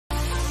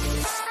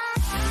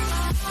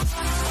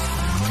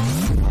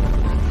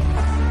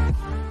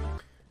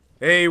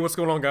Hey, what's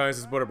going on, guys?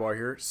 It's Butterbar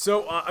here.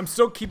 So, I'm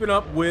still keeping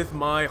up with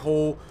my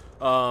whole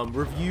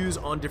reviews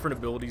on different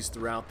abilities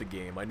throughout the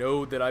game. I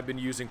know that I've been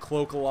using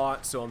Cloak a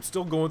lot, so I'm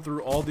still going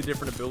through all the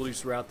different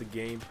abilities throughout the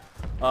game.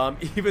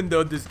 Even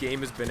though this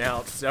game has been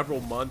out several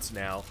months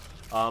now,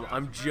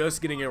 I'm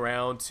just getting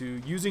around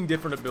to using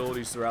different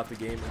abilities throughout the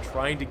game and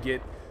trying to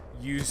get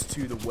used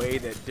to the way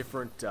that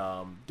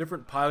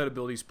different pilot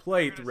abilities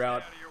play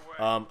throughout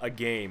a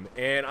game.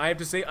 And I have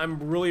to say,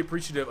 I'm really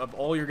appreciative of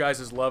all your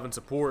guys' love and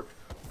support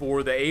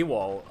for the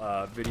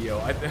AWOL video.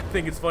 I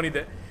think it's funny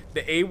that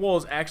the AWOL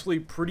is actually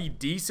pretty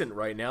decent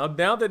right now.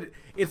 Now that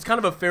it's kind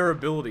of a fair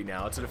ability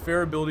now. It's a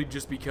fair ability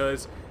just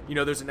because, you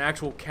know, there's an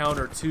actual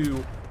counter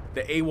to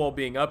the AWOL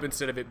being up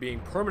instead of it being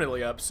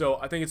permanently up. So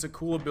I think it's a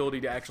cool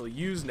ability to actually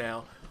use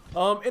now.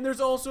 And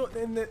there's also,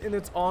 and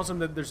it's awesome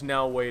that there's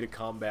now a way to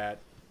combat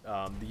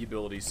the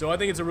ability. So I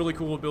think it's a really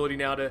cool ability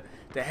now to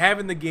have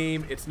in the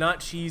game. It's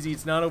not cheesy,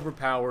 it's not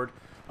overpowered.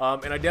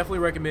 And I definitely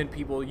recommend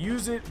people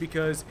use it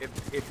because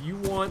if you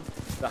want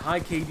the high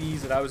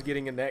KDs that I was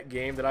getting in that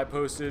game that I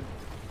posted,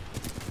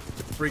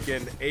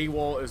 freaking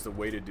AWOL is the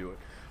way to do it.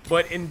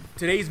 But in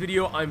today's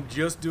video, I'm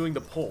just doing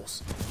the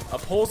Pulse.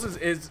 Pulse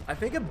is I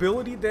think,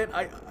 ability that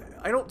I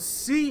don't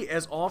see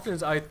as often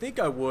as I think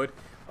I would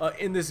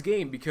in this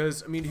game,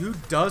 because, I mean, who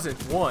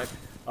doesn't want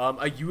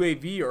a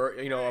UAV or,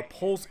 you know, a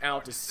Pulse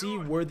out to see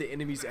where the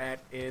enemy's at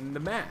in the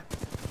map?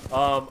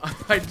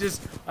 I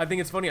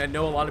think it's funny. I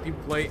know a lot of people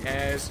play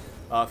as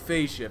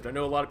phase shift. I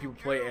know a lot of people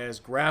play as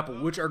grapple,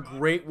 which are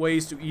great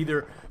ways to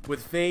either,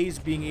 with phase,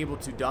 being able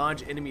to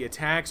dodge enemy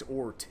attacks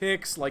or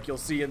ticks, like you'll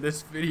see in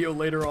this video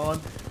later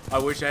on. I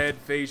wish I had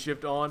phase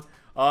shift on.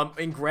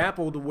 And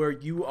grapple, to where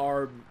you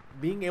are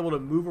being able to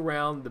move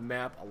around the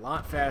map a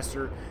lot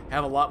faster,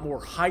 have a lot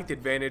more height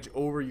advantage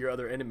over your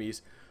other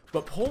enemies.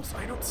 But Pulse,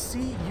 I don't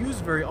see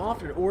used very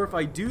often, or if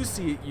I do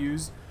see it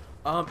used,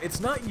 it's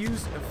not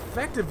used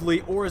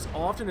effectively or as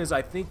often as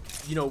I think,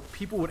 you know,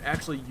 people would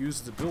actually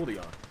use this ability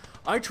on.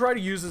 I try to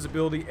use this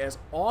ability as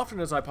often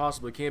as I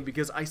possibly can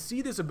because I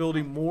see this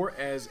ability more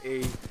as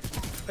a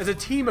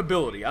team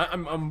ability.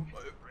 I'm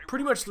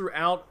pretty much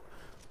throughout,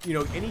 you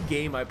know, any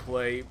game I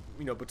play,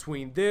 you know,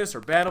 between this or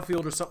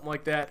Battlefield or something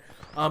like that,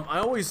 I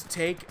always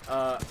take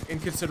in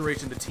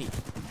consideration the team.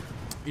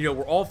 You know,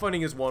 we're all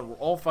fighting as one. We're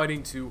all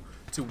fighting to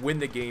win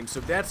the game. So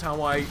that's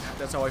how I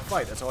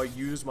fight. That's how I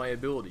use my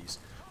abilities.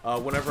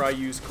 Whenever I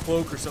use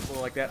Cloak or something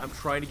like that, I'm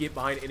trying to get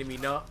behind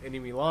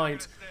enemy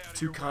lines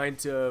to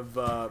kind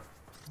of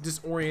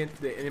disorient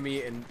the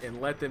enemy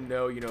and let them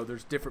know, you know,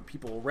 there's different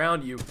people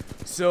around you,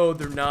 so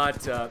they're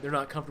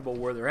not comfortable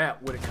where they're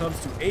at. When it comes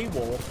to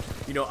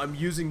AWOL, you know, I'm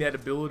using that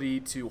ability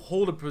to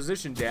hold a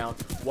position down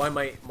while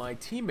my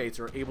teammates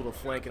are able to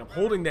flank, and I'm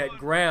holding that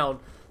ground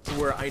to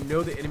where I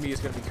know the enemy is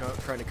going to be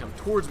trying to come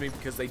towards me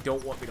because they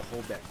don't want me to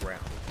hold that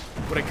ground.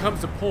 When it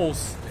comes to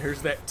Pulse,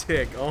 there's that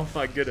tick. Oh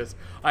my goodness.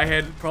 I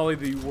had probably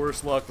the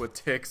worst luck with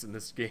ticks in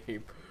this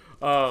game.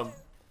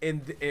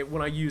 And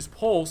when I use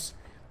Pulse,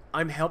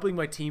 I'm helping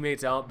my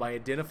teammates out by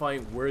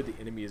identifying where the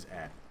enemy is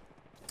at.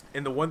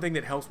 And the one thing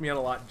that helps me out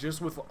a lot, just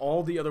with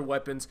all the other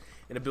weapons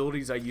and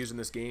abilities I use in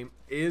this game,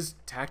 is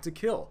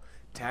Tac-to-Kill.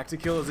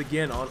 Tac-to-Kill is,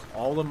 again, on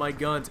all of my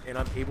guns, and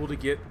I'm able to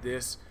get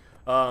this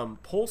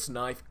Pulse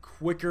knife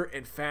quicker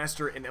and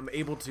faster, and I'm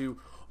able to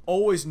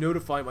always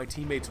notify my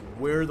teammates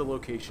where the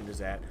location is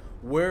at,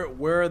 where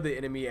are the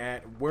enemy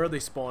at, where are they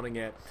spawning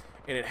at.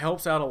 And it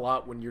helps out a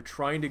lot when you're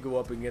trying to go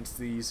up against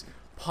these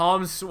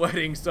palm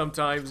sweating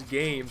sometimes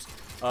games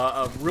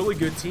of really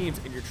good teams,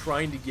 and you're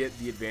trying to get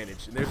the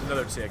advantage. And there's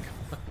another tick.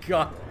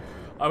 God,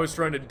 I was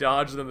trying to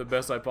dodge them the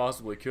best I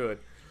possibly could.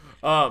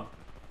 But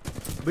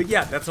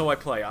yeah, that's how I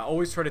play. I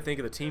always try to think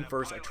of the team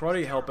first. I try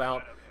to help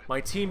out my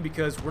team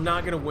because we're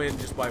not going to win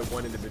just by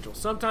one individual.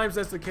 Sometimes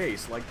that's the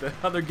case. Like the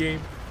other game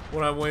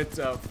when I went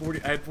I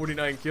had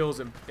 49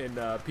 kills in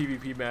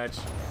PvP match.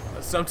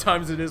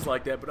 Sometimes it is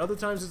like that, but other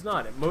times it's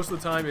not. And most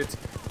of the time it's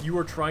you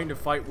are trying to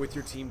fight with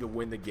your team to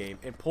win the game.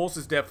 And Pulse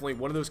is definitely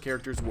one of those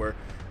characters where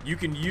you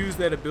can use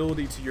that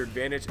ability to your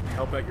advantage and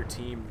help out your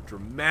team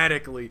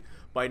dramatically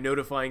by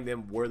notifying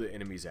them where the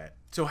enemy's at.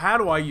 So how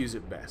do I use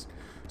it best?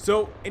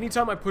 So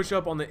anytime I push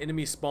up on the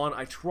enemy spawn,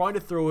 I try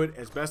to throw it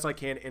as best I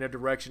can in a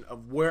direction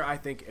of where I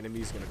think enemy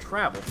is going to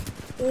travel.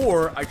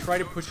 Or I try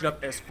to push it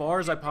up as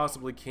far as I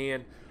possibly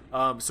can,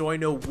 so I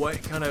know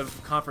what kind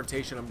of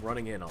confrontation I'm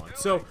running in on.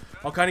 So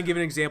I'll kind of give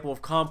an example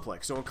of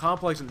Complex. So in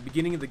Complex, in the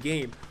beginning of the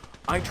game,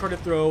 I try to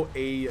throw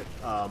a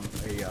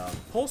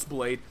Pulse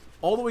Blade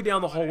all the way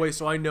down the hallway,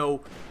 so I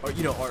know,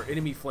 you know, are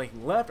enemy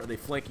flanking left? Are they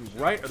flanking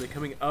right? Are they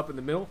coming up in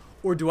the middle?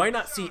 Or do I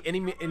not see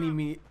any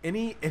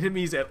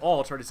enemies at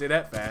all? Try to say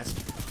that fast.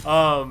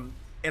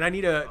 And I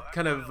need to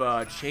kind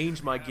of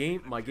change my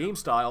game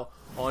style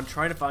on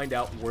trying to find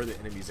out where the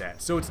enemy's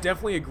at. So it's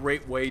definitely a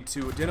great way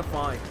to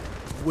identify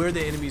where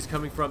the enemy is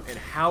coming from and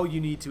how you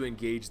need to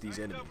engage these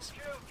enemies.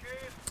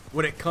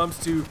 When it comes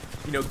to,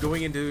 you know,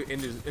 going into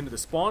the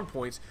spawn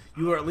points,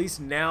 you are at least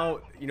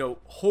now, you know,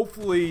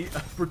 hopefully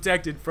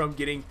protected from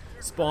getting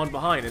spawn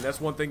behind. And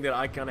that's one thing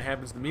that kind of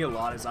happens to me a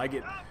lot, is I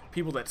get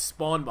people that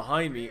spawn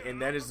behind me,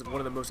 and that is one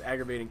of the most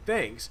aggravating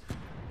things.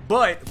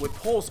 But with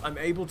Pulse, I'm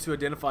able to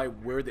identify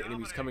where the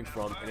enemy's coming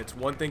from, and it's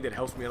one thing that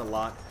helps me out a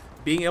lot,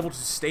 being able to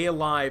stay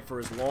alive for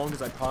as long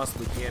as I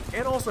possibly can,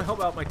 and also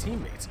help out my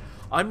teammates.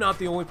 I'm not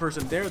the only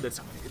person there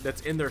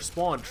that's in their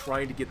spawn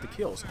trying to get the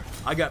kills.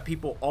 I got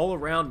people all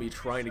around me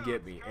trying to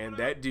get me, and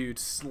that dude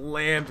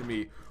slammed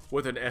me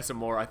with an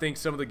SMR. I think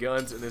some of the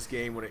guns in this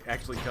game, when it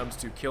actually comes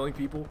to killing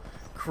people,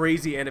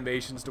 crazy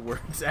animations to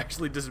where it's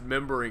actually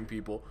dismembering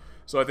people.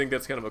 So I think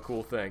that's kind of a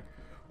cool thing.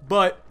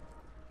 But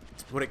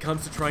when it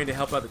comes to trying to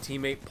help out the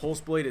teammate, Pulse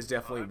Blade is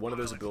definitely one of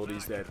those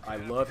abilities that I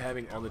love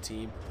having on the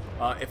team.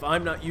 If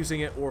I'm not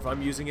using it, or if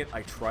I'm using it,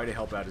 I try to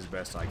help out as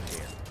best I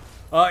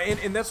can.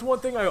 And that's one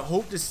thing I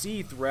hope to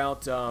see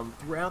throughout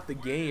the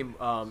game,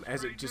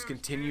 as it just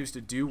continues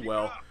to do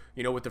well.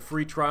 You know, with the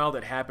free trial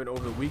that happened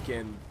over the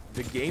weekend,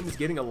 the game is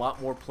getting a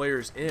lot more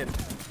players in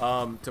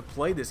to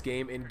play this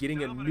game, and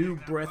getting a new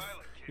breath,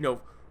 you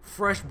know,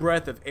 fresh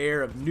breath of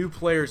air of new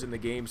players in the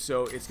game.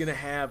 So it's going to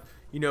have,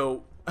 you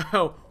know,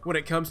 when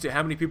it comes to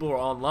how many people are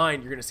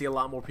online, you're going to see a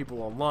lot more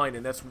people online,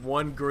 and that's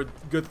one good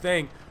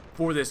thing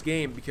for this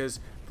game, because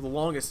for the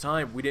longest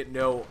time we didn't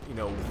know, you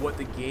know, what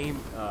the game,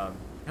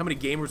 how many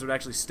gamers would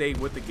actually stay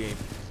with the game.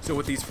 So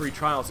with these free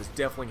trials, it's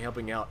definitely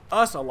helping out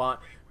us a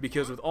lot,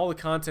 because with all the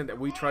content that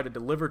we try to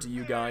deliver to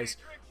you guys,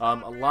 a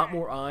lot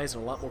more eyes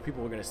and a lot more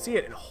people are going to see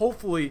it, and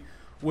hopefully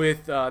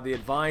with the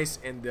advice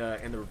and the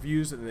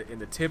reviews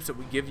and the tips that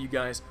we give you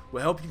guys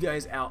will help you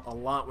guys out a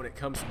lot when it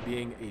comes to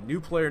being a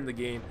new player in the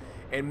game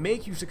and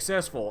make you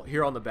successful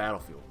here on the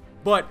battlefield.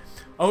 But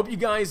I hope you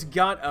guys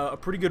got a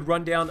pretty good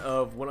rundown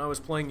of when I was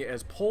playing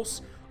as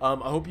Pulse. I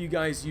hope you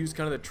guys use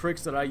kind of the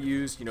tricks that I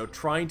used, you know,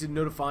 trying to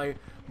notify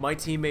my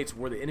teammates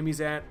where the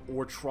enemy's at,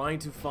 or trying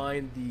to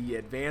find the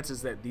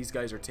advances that these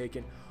guys are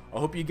taking. I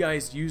hope you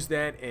guys use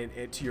that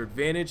and to your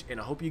advantage, and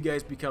I hope you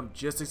guys become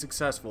just as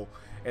successful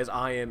as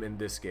I am in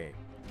this game.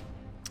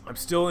 I'm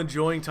still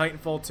enjoying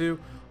Titanfall 2.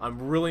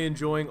 I'm really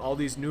enjoying all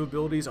these new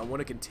abilities. I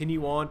want to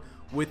continue on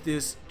with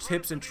this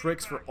tips and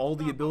tricks for all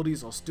the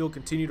abilities. I'll still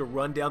continue to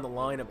run down the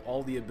line of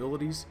all the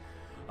abilities.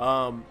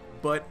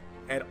 But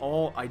at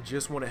all, I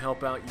just want to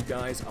help out you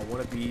guys. I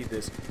want to be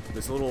this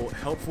little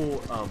helpful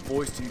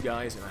voice to you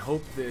guys, and I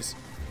hope this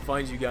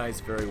finds you guys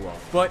very well.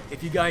 But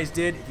if you guys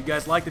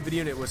liked the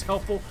video and it was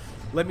helpful,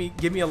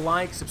 give me a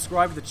like,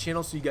 subscribe to the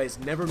channel so you guys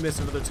never miss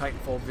another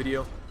Titanfall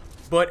video.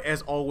 But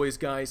as always,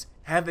 guys,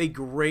 have a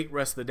great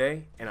rest of the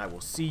day, and I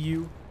will see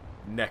you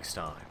next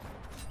time.